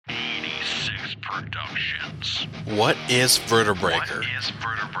Productions. What is Vertebreaker?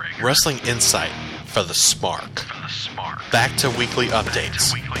 Wrestling insight for the Smark. Back to weekly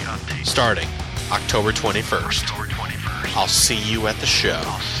updates. Starting October 21st. I'll see you at the show.